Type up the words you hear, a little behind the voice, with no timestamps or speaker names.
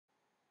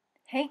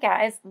Hey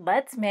guys,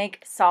 let's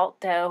make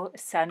salt dough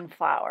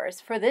sunflowers.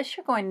 For this,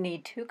 you're going to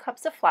need 2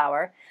 cups of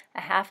flour,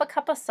 a half a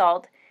cup of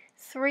salt,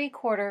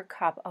 3/4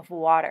 cup of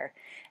water.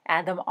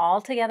 Add them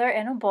all together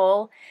in a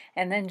bowl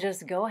and then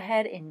just go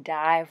ahead and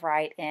dive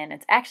right in.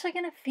 It's actually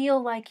going to feel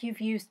like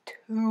you've used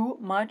too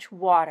much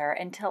water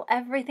until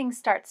everything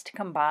starts to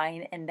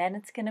combine, and then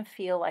it's going to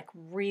feel like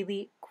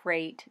really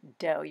great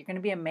dough. You're going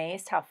to be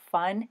amazed how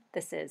fun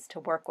this is to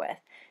work with.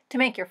 To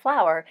make your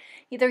flour,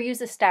 either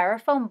use a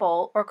styrofoam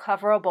bowl or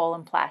cover a bowl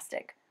in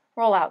plastic.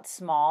 Roll out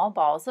small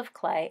balls of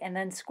clay and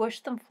then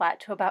squish them flat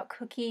to about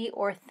cookie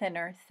or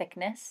thinner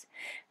thickness.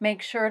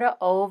 Make sure to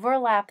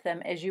overlap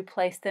them as you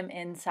place them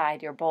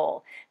inside your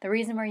bowl. The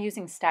reason we're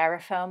using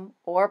styrofoam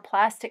or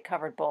plastic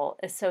covered bowl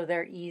is so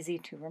they're easy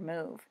to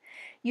remove.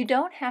 You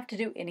don't have to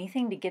do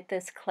anything to get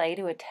this clay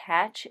to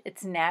attach.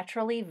 It's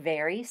naturally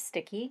very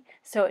sticky,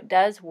 so it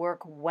does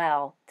work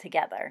well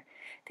together.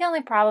 The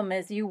only problem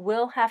is you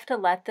will have to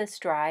let this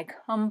dry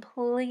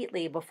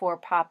completely before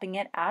popping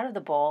it out of the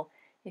bowl.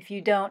 If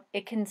you don't,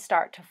 it can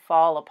start to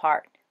fall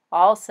apart.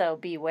 Also,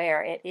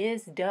 beware, it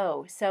is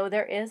dough, so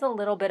there is a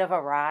little bit of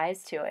a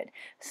rise to it.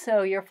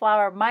 So your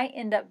flour might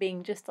end up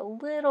being just a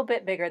little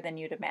bit bigger than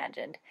you'd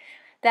imagined.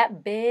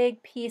 That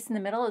big piece in the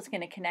middle is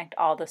going to connect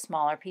all the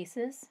smaller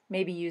pieces.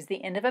 Maybe use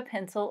the end of a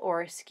pencil or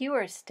a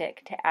skewer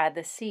stick to add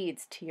the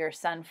seeds to your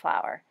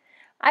sunflower.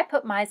 I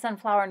put my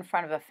sunflower in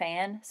front of a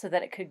fan so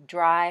that it could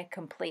dry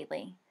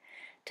completely.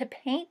 To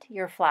paint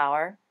your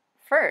flower,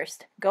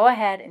 first, go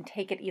ahead and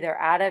take it either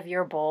out of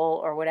your bowl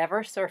or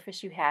whatever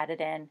surface you had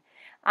it in.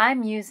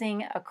 I'm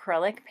using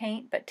acrylic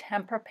paint, but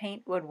tempera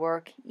paint would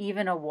work,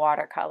 even a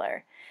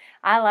watercolor.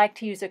 I like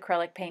to use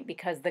acrylic paint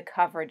because the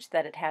coverage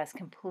that it has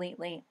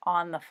completely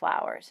on the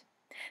flowers.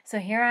 So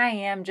here I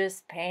am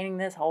just painting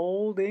this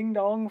whole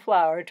ding-dong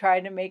flower,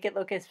 trying to make it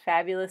look as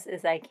fabulous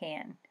as I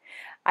can.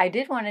 I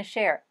did want to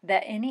share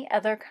that any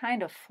other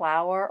kind of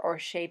flower or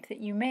shape that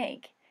you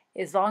make,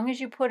 as long as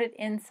you put it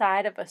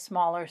inside of a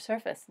smaller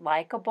surface,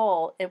 like a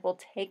bowl, it will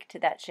take to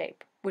that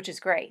shape, which is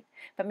great.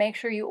 But make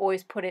sure you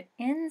always put it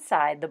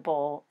inside the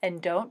bowl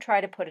and don't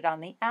try to put it on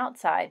the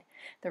outside.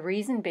 The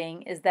reason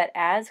being is that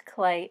as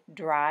clay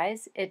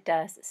dries, it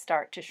does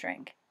start to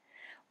shrink.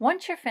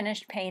 Once you're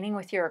finished painting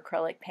with your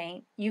acrylic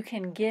paint, you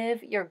can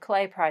give your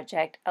clay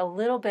project a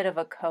little bit of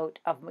a coat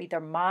of either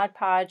Mod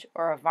Podge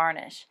or a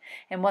varnish.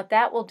 And what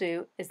that will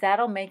do is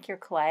that'll make your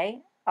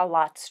clay a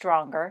lot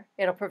stronger.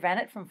 It'll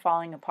prevent it from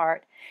falling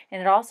apart,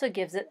 and it also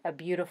gives it a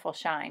beautiful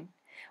shine.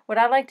 What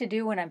I like to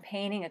do when I'm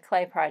painting a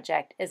clay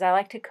project is I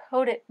like to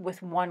coat it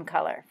with one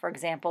color, for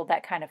example,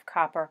 that kind of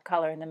copper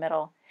color in the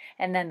middle,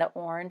 and then the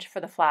orange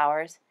for the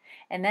flowers.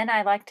 And then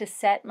I like to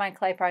set my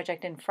clay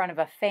project in front of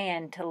a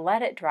fan to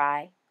let it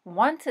dry.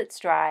 Once it's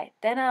dry,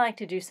 then I like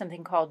to do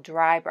something called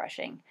dry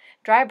brushing.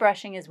 Dry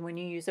brushing is when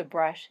you use a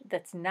brush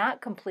that's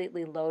not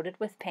completely loaded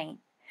with paint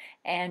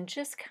and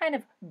just kind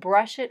of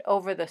brush it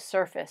over the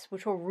surface,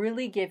 which will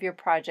really give your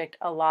project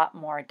a lot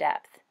more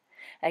depth.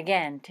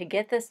 Again, to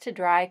get this to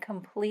dry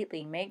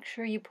completely, make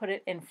sure you put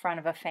it in front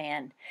of a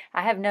fan.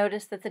 I have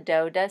noticed that the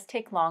dough does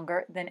take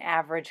longer than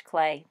average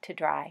clay to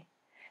dry.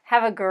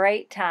 Have a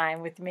great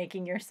time with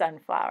making your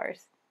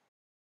sunflowers.